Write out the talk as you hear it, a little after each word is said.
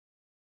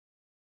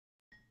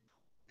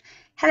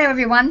Hello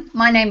everyone,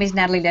 my name is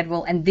Natalie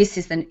Ledwell and this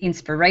is the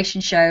Inspiration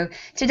Show.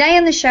 Today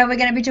on the show we're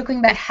going to be talking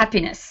about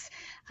happiness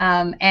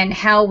and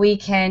how we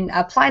can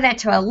apply that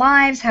to our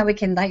lives, how we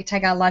can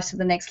take our lives to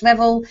the next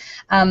level,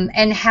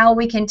 and how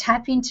we can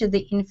tap into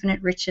the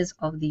infinite riches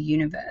of the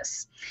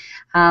universe.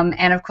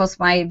 And of course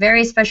my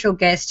very special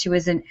guest who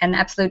is an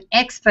absolute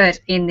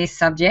expert in this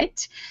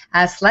subject,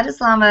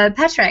 Zlatoslava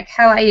Petrak.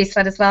 How are you,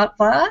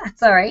 Zlatoslava?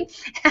 Sorry.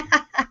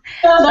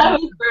 Oh, that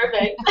was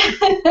perfect.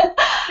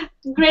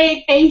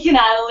 Great, thank you,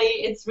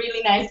 Natalie. It's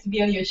really nice to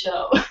be on your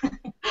show.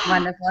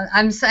 Wonderful.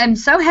 I'm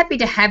so happy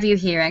to have you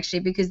here, actually,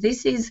 because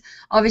this is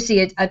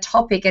obviously a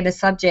topic and a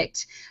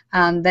subject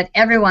that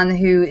everyone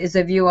who is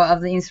a viewer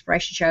of the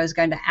Inspiration Show is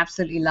going to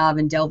absolutely love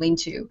and delve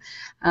into.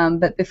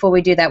 But before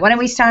we do that, why don't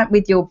we start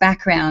with your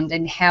background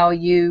and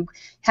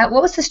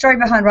what was the story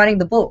behind writing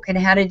the book, and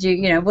how did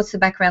you, what's the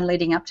background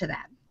leading up to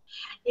that?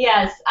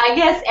 Yes, I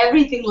guess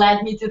everything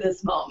led me to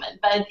this moment.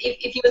 But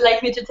if you would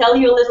like me to tell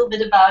you a little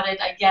bit about it,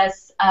 I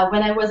guess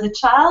when I was a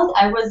child,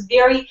 I was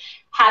very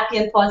happy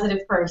and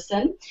positive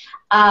person.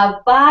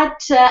 And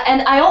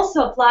I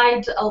also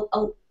applied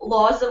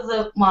laws of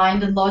the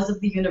mind and laws of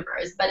the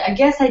universe. But I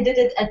guess I did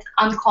it at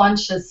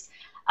unconscious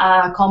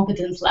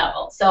competence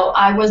level. So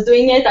I was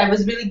doing it. I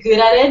was really good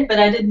at it, but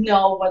I didn't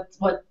know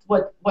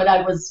what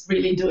I was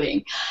really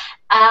doing.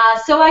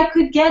 So I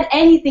could get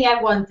anything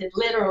I wanted,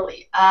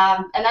 literally.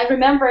 And I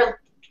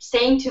remember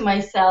saying to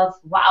myself,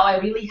 wow, I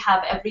really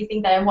have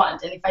everything that I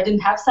want. And if I didn't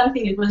have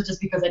something, it was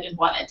just because I didn't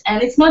want it.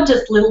 And it's not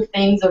just little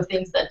things or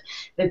things that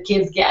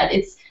kids get.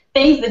 It's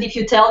things that if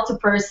you tell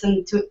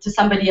to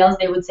somebody else,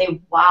 they would say,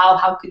 wow,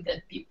 how could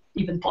that be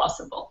even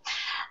possible?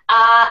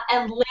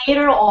 And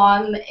later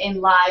on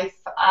in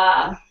life,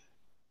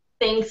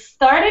 things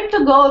started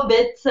to go a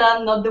bit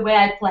not the way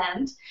I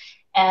planned.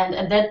 And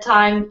at that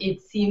time,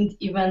 it seemed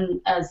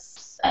even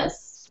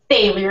as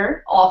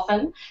failure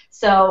often.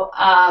 So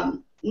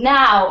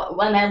now,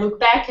 when I look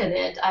back at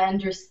it, I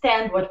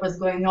understand what was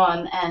going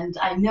on, and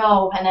I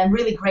know, and I'm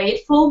really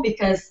grateful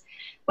because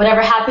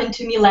whatever happened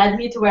to me led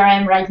me to where I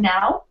am right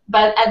now.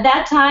 But at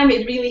that time,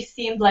 it really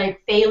seemed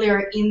like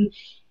failure in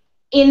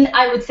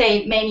I would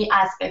say, many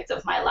aspects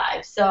of my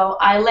life. So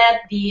I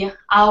let the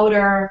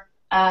outer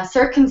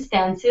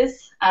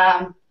circumstances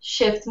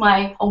shift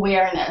my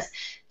awareness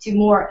to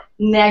more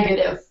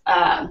negative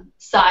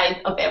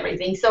side of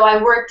everything. So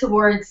I worked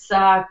towards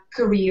a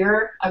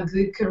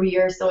good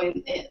career. So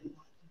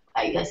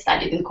I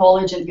studied in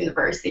college and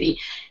university,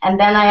 and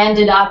then I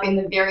ended up in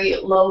a very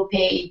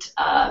low-paid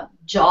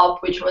job,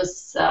 which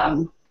was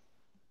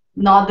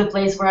not the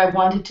place where I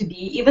wanted to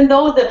be. Even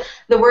though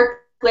the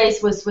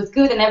workplace was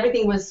good and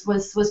everything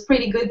was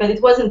pretty good, but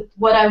it wasn't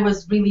what I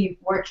was really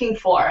working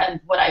for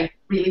and what I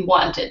really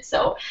wanted.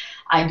 So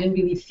I didn't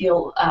really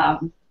feel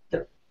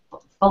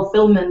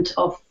fulfillment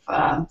of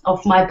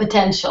my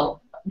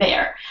potential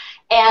there.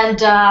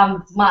 And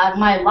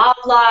my love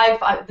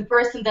life, the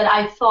person that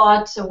I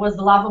thought was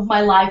the love of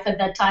my life at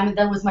that time, and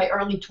that was my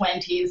early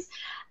 20s,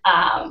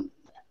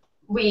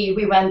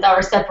 we went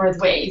our separate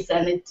ways,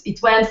 and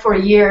it went for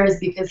years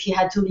because he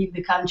had to leave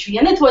the country,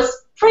 and it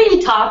was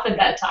pretty tough at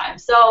that time.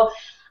 So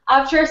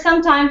after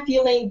some time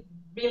feeling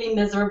really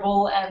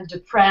miserable and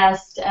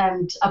depressed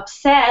and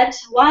upset,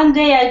 one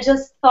day I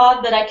just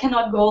thought that I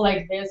cannot go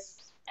like this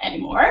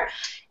anymore.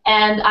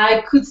 And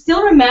I could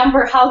still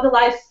remember how the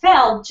life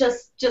felt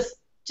just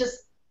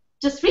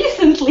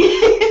recently.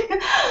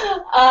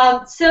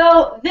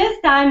 So this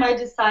time I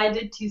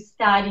decided to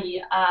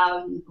study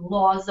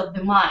laws of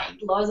the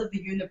mind, laws of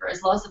the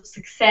universe, laws of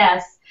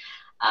success,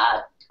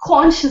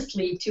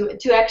 consciously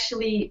to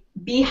actually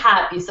be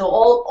happy.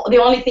 So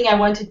the only thing I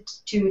wanted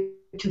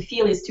to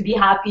feel is to be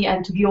happy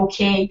and to be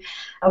okay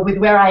with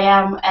where I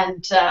am,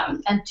 and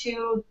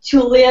to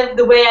live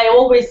the way I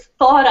always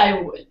thought I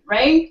would,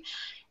 right?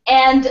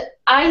 And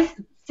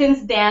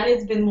since then,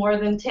 it's been more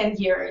than 10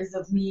 years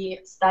of me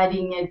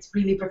studying it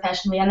really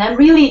professionally, and I'm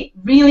really,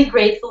 really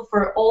grateful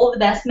for all the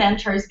best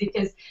mentors,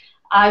 because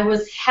I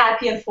was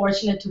happy and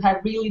fortunate to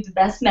have really the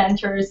best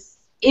mentors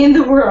in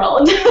the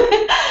world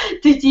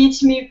to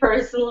teach me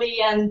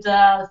personally and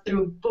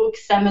through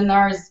books,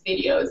 seminars,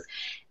 videos.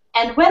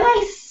 And when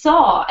I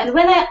saw, and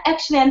when I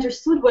actually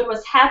understood what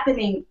was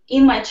happening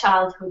in my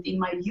childhood, in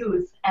my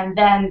youth, and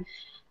then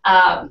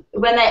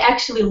when I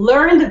actually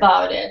learned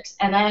about it,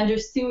 and I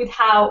understood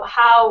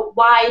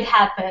why it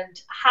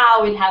happened,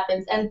 how it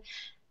happens, and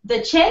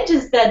the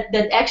changes that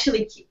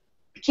actually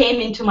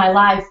came into my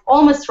life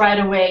almost right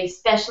away,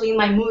 especially in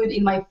my mood,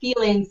 in my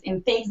feelings,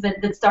 in things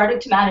that started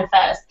to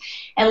manifest,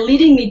 and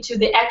leading me to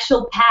the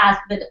actual path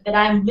that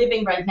I'm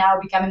living right now,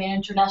 becoming an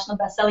international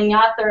best-selling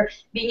author,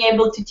 being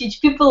able to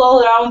teach people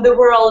all around the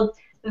world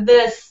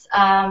these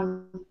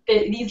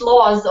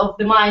laws of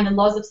the mind and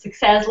laws of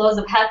success, laws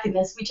of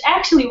happiness, which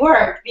actually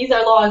work. These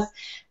are laws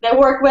that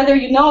work whether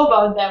you know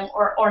about them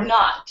or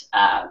not.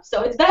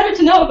 So it's better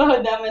to know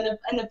about them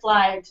and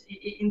apply it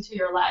into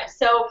your life.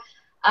 So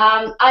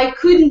I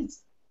couldn't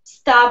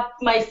stop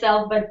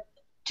myself but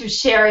to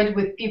share it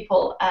with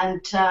people.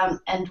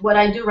 And what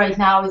I do right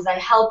now is I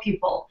help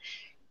people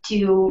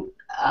to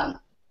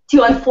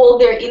to unfold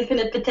their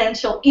infinite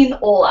potential in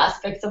all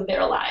aspects of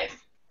their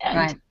life. And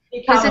right.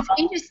 Because it's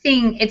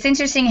interesting. It's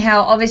interesting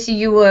how obviously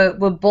you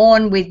were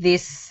born with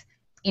this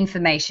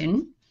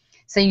information,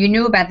 so you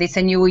knew about this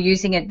and you were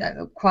using it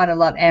quite a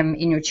lot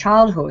in your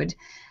childhood,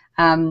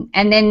 and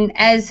then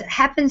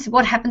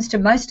what happens to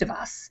most of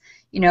us,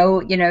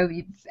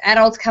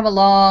 adults come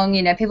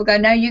along, people go,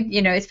 no,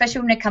 especially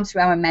when it comes to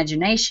our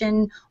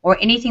imagination or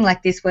anything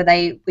like this, where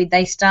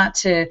they start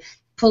to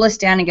pull us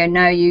down and go,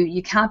 no,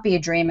 you can't be a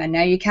dreamer,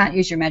 no, you can't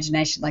use your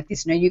imagination like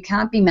this, no, you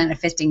can't be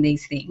manifesting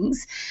these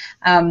things,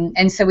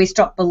 and so we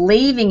stop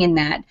believing in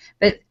that.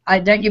 But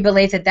don't you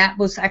believe that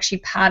was actually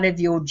part of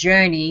your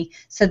journey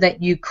so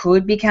that you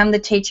could become the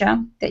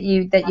teacher that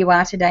you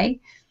are today?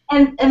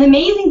 And an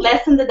amazing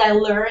lesson that I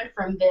learned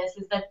from this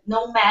is that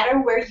no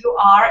matter where you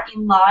are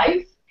in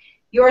life,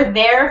 you're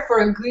there for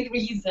a good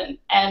reason,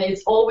 and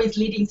it's always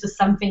leading to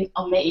something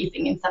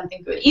amazing and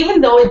something good,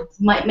 even though it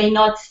may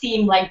not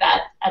seem like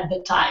that at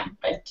the time,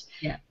 but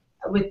yeah,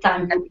 with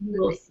time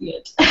you will see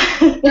it.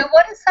 Now,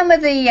 what are some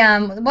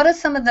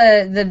of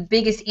the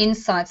biggest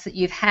insights that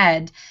you've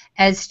had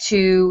as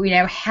to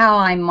how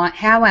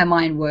our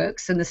mind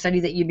works, and the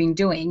study that you've been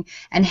doing,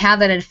 and how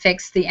that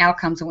affects the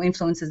outcomes or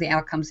influences the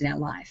outcomes in our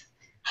life?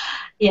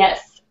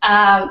 Yes.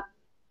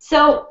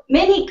 So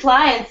many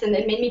clients and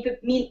many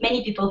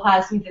people who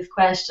ask me this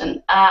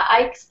question,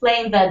 I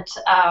explain that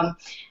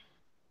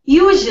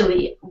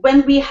usually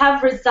when we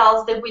have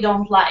results that we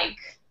don't like,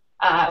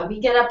 we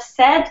get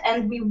upset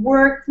and we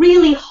work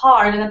really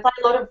hard and apply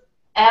a lot of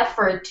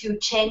effort to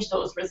change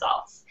those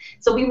results.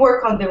 So we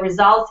work on the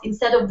results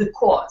instead of the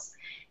cause.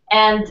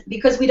 And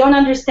because we don't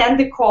understand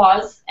the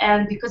cause,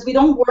 and because we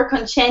don't work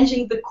on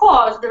changing the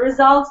cause, the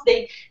results,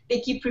 they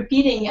keep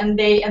repeating, and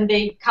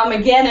they come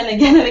again and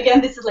again and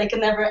again. This is like a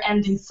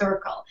never-ending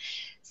circle.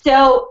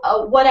 So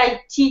what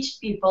I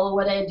teach people,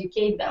 what I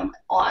educate them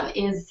on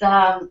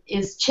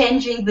is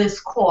changing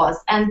this cause.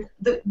 And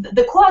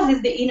the cause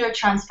is the inner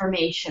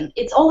transformation.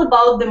 It's all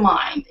about the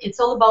mind. It's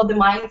all about the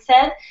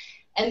mindset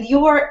and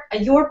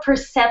your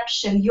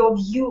perception, your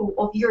view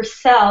of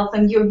yourself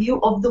and your view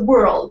of the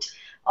world.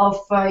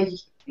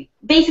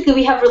 Basically,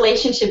 we have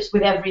relationships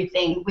with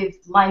everything. With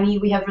money,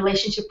 we have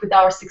relationship with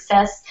our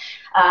success,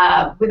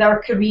 with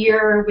our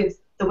career, with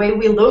the way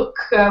we look,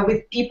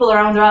 with people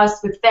around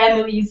us, with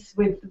families,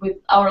 with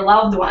our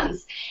loved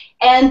ones.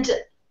 And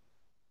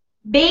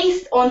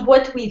based on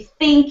what we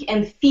think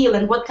and feel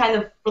and what kind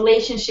of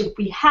relationship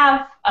we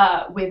have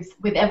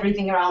with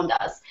everything around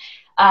us,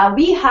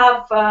 we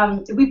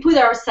put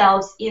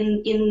ourselves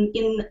in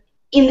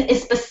a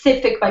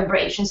specific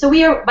vibration. So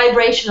we are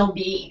vibrational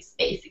beings,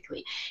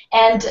 basically.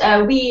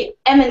 And we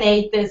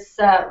emanate this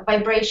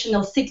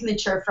vibrational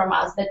signature from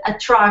us that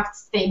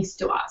attracts things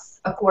to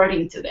us,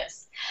 according to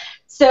this.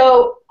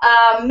 So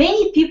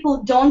many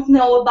people don't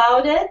know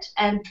about it,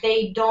 and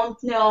they don't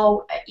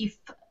know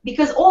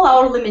because all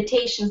our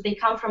limitations, they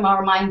come from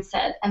our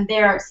mindset, and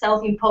they're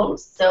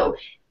self-imposed. So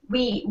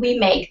we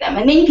make them.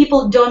 And many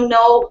people don't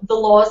know the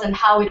laws and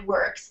how it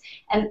works.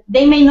 And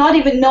they may not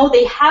even know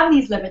they have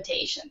these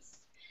limitations.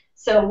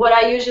 So what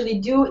I usually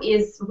do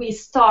is we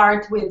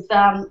start with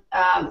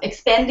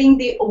expanding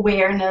the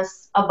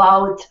awareness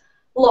about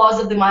laws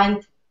of the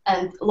mind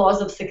and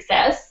laws of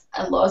success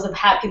and laws of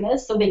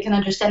happiness, so they can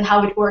understand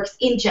how it works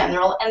in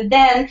general. And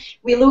then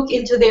we look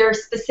into their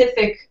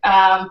specific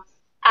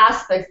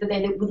aspects that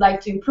they would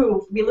like to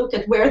improve. We look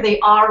at where they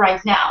are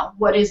right now.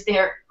 What is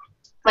their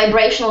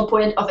vibrational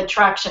point of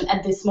attraction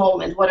at this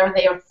moment? What are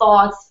their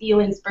thoughts,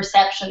 feelings,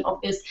 perception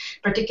of this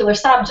particular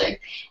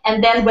subject?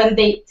 And then when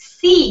they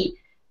see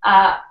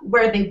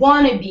where they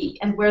want to be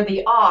and where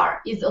they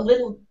are is a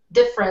little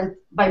different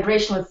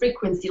vibrational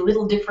frequency, a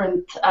little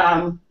different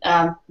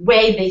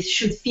way they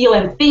should feel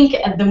and think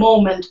at the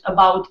moment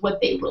about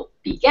what they will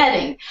be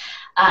getting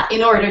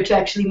in order to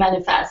actually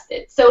manifest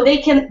it. So they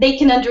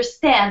can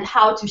understand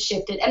how to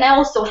shift it. And I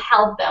also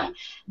help them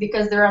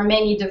because there are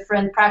many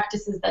different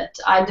practices that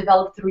I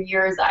developed through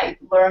years. I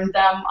learned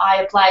them,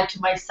 I applied to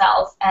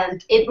myself,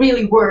 and it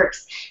really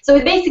works. So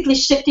it's basically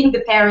shifting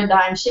the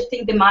paradigm,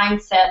 shifting the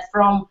mindset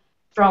from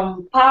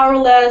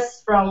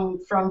powerless,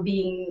 from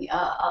being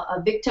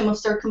a victim of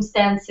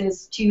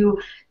circumstances to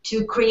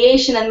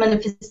creation and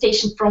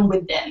manifestation from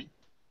within.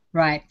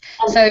 Right.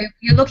 So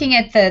you're looking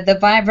at the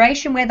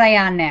vibration where they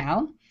are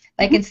now.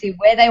 They can see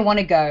where they want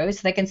to go,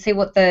 so they can see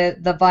what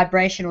the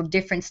vibrational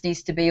difference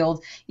needs to be, or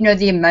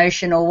the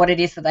emotion or what it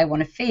is that they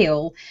want to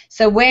feel.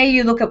 So where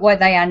you look at where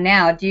they are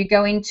now, do you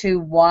go into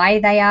why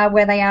they are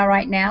where they are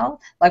right now?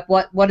 Like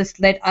what has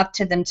led up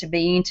to them to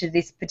be into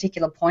this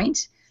particular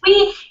point?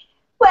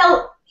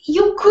 Well,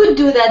 you could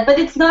do that, but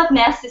it's not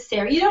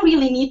necessary. You don't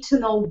really need to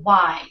know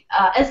why,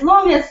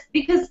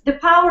 because the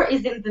power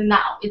is in the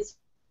now. It's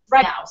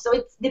right now. So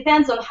it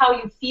depends on how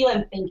you feel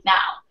and think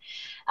now.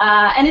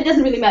 And it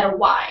doesn't really matter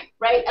why,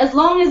 right? As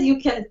long as you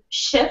can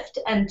shift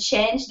and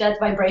change that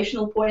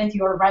vibrational point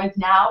you're right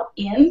now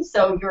in,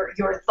 so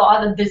your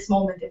thought at this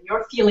moment and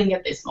your feeling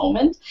at this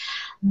moment,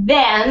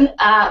 then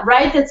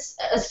right as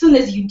soon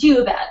as you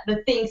do that,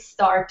 the things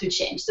start to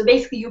change. So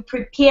basically you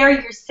prepare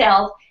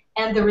yourself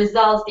and the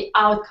results, the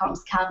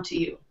outcomes come to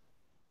you.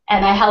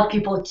 And I help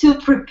people to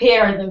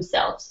prepare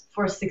themselves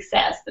for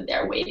success that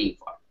they're waiting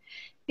for.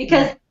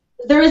 Because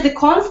there is a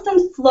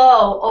constant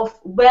flow of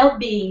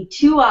well-being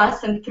to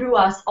us and through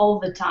us all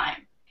the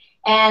time.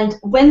 And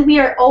when we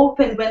are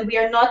open, when we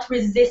are not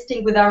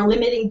resisting with our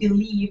limiting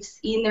beliefs,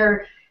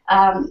 inner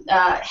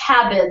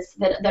habits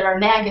that are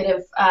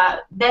negative,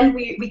 then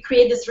we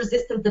create this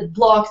resistance that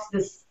blocks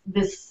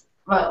this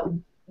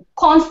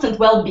constant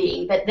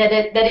well-being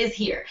that is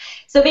here.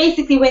 So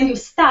basically, when you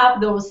stop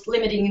those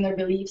limiting inner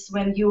beliefs,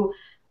 when you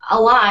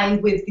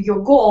align with your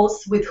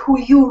goals, with who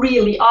you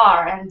really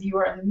are, and you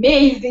are an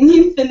amazing,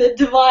 infinite,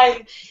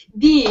 divine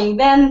being,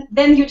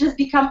 then you just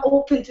become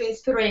open to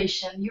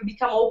inspiration. You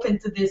become open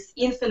to this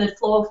infinite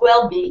flow of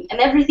well-being, and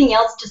everything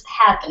else just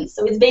happens.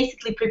 So it's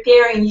basically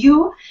preparing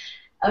you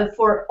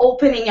for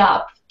opening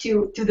up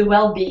to the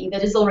well-being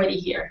that is already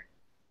here.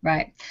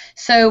 Right.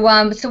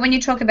 So, so when you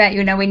talk about,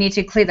 we need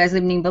to clear those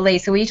limiting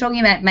beliefs. So, are you talking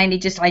about mainly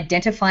just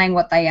identifying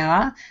what they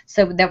are,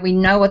 so that we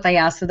know what they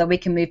are, so that we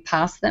can move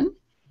past them?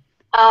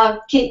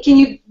 Can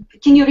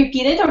you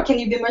repeat it, or can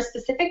you be more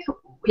specific?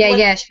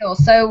 Yeah, sure.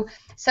 So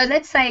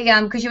let's say,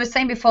 because you were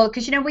saying before,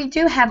 because we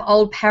do have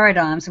old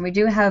paradigms and we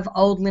do have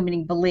old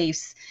limiting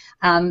beliefs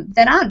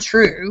that aren't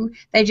true.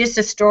 They're just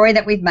a story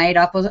that we've made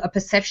up, or a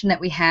perception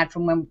that we had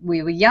from when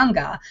we were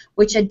younger,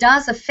 which it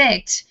does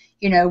affect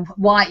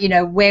why,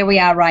 where we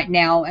are right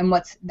now, and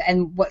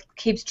what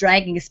keeps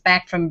dragging us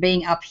back from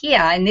being up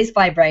here in this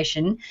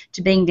vibration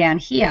to being down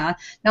here.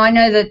 Now, I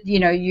know that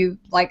you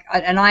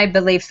and I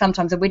believe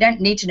sometimes that we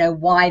don't need to know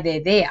why they're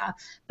there,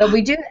 but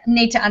we do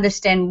need to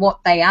understand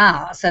what they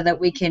are, so that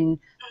we can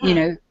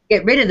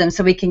get rid of them,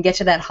 so we can get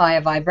to that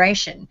higher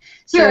vibration.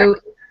 Sure.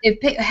 So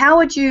how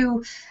would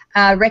you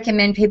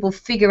recommend people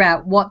figure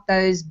out what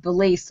those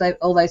beliefs,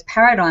 all those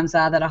paradigms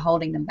are that are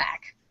holding them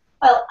back?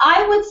 Well,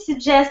 I would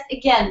suggest,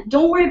 again,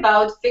 don't worry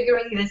about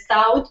figuring this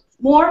out.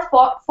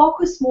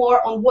 Focus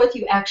more on what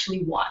you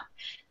actually want.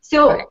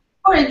 So, right.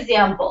 For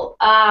example,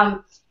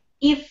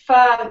 if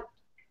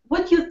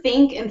what you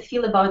think and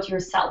feel about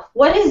yourself,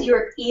 what is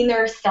your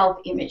inner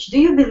self-image? Do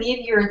you believe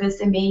you're this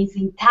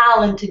amazing,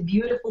 talented,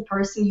 beautiful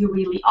person you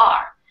really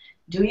are?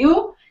 Do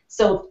you?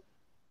 So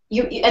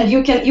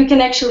you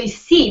can actually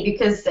see,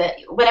 because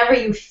whenever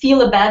you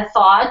feel a bad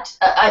thought,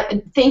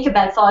 think a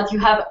bad thought, you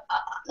have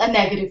a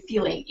negative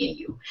feeling in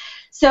you.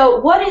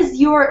 So what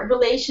is your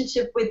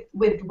relationship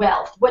with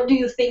wealth? What do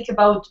you think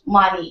about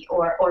money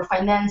or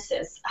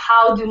finances?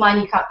 How do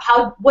money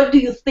come? What do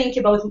you think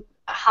about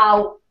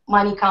how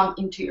money come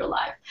into your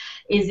life?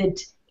 Is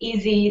it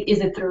easy? Is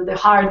it through the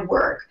hard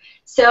work?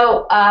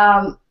 So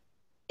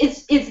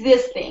it's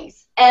these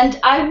things. And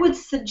I would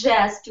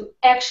suggest to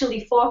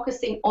actually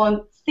focusing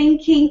on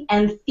thinking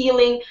and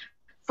feeling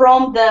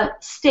from the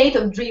state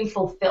of dream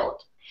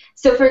fulfilled.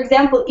 So, for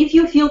example, if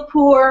you feel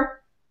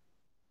poor,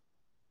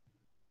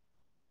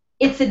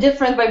 it's a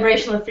different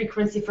vibrational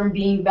frequency from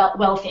being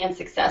wealthy and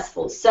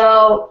successful.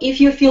 So if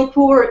you feel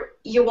poor,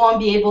 you won't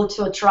be able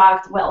to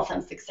attract wealth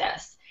and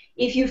success.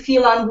 If you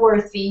feel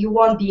unworthy, you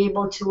won't be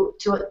able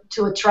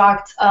to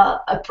attract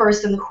a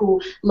person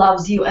who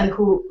loves you and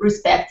who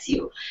respects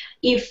you.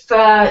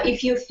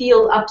 If you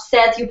feel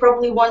upset, you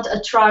probably won't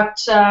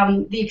attract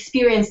the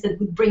experience that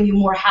would bring you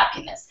more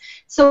happiness.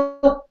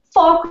 So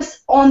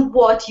focus on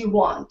what you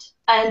want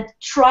and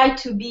try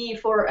to be,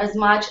 for as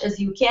much as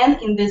you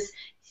can, in this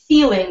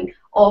feeling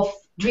of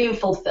dream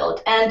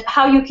fulfilled. And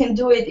how you can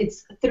do it,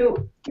 it's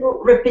through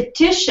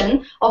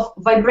repetition of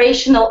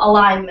vibrational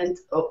alignment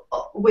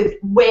with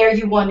where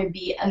you want to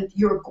be and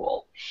your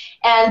goal,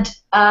 and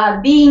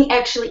being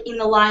actually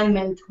in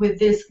alignment with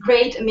this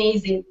great,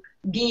 amazing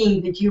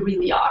being that you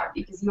really are,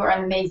 because you are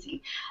an amazing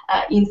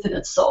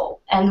infinite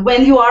soul. And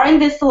when you are in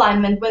this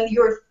alignment, when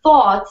your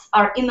thoughts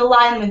are in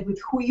alignment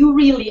with who you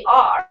really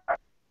are,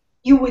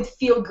 you would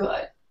feel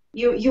good.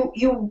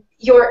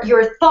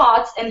 Your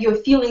thoughts and your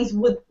feelings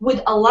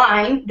would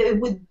align. They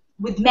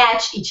would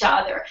match each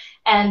other,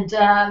 and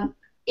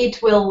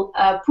it will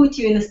put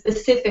you in a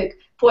specific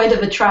point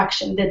of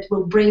attraction that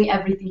will bring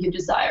everything you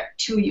desire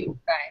to you.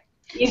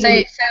 Right.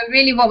 So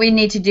really, what we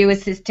need to do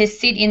is to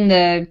sit in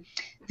the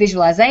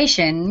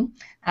visualization,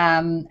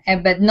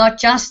 but not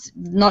just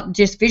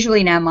visually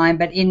in our mind,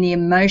 but in the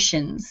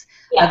emotions.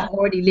 Yeah. Of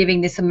already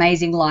living this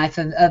amazing life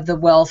of the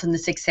wealth and the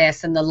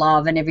success and the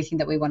love and everything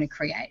that we want to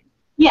create.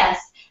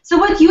 Yes. So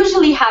what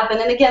usually happens,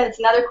 and again, it's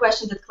another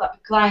question that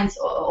clients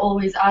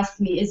always ask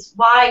me, is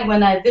why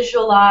when I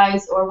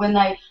visualize or when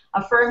I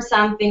affirm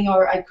something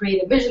or I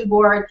create a vision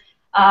board,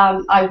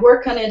 I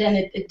work on it and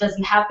it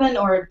doesn't happen,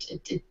 or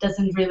it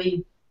doesn't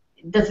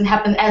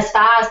happen as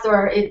fast,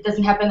 or it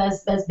doesn't happen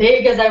as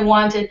big as I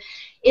wanted.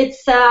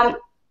 It's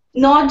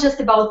not just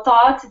about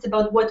thoughts, it's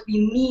about what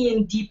we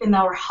mean deep in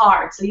our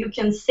heart. So you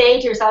can say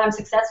to yourself, I'm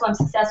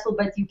successful,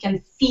 but you can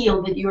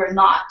feel that you are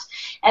not.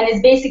 And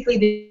it's basically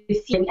the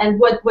feeling. And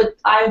what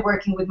I'm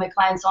working with my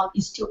clients on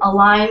is to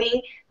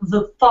aligning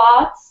the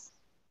thoughts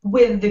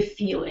with the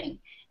feeling,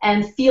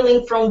 and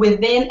feeling from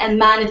within and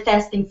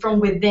manifesting from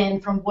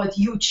within, from what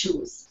you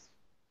choose,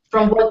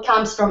 from what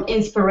comes from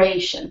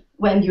inspiration.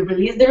 When you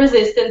release the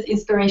resistance,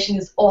 inspiration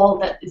is all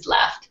that is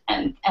left,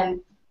 and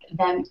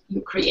then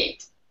you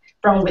create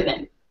from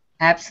within.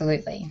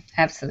 Absolutely,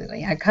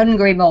 absolutely. I couldn't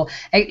agree more.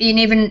 And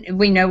even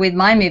we know with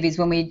my movies,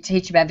 when we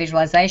teach about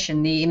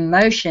visualization, the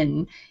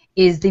emotion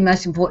is the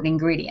most important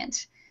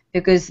ingredient,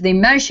 because the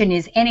emotion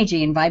is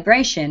energy and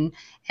vibration,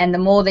 and the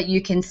more that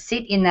you can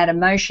sit in that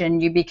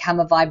emotion, you become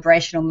a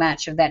vibrational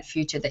match of that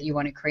future that you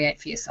want to create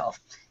for yourself.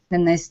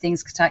 Then those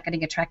things start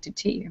getting attracted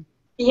to you.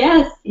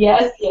 Yes,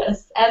 yes,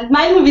 yes. And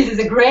my movies is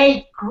a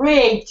great,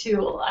 great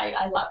tool.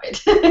 I love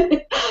it.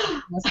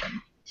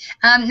 Awesome.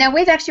 Now,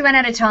 we've actually run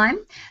out of time,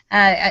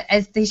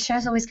 as these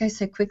shows always go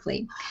so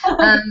quickly.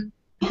 So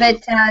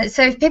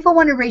if people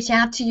want to reach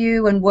out to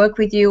you and work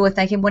with you, or if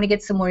they want to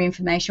get some more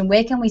information,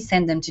 where can we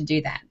send them to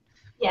do that?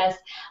 Yes,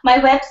 my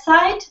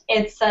website,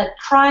 it's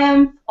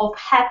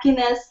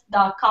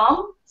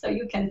triumphofhappiness.com, so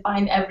you can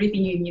find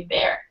everything you need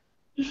there.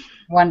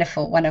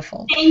 Wonderful,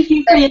 wonderful. Thank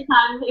you for your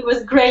time. It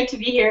was great to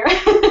be here.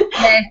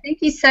 Yeah,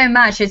 thank you so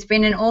much. It's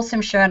been an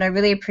awesome show, and I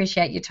really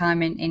appreciate your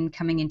time in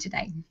coming in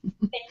today.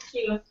 Thank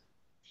you.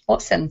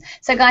 Awesome.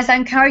 So, guys, I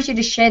encourage you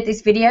to share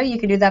this video. You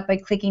can do that by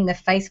clicking the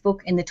Facebook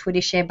and the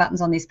Twitter share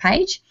buttons on this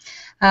page.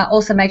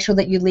 Also, make sure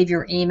that you leave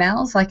your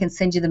email so I can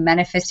send you the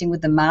Manifesting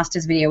with the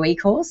Masters video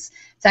e-course.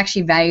 It's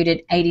actually valued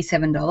at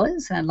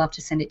 $87, and I'd love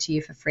to send it to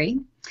you for free.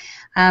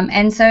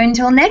 And so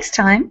until next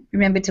time,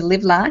 remember to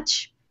live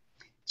large,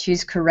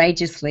 choose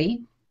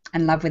courageously,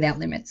 and love without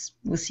limits.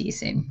 We'll see you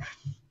soon.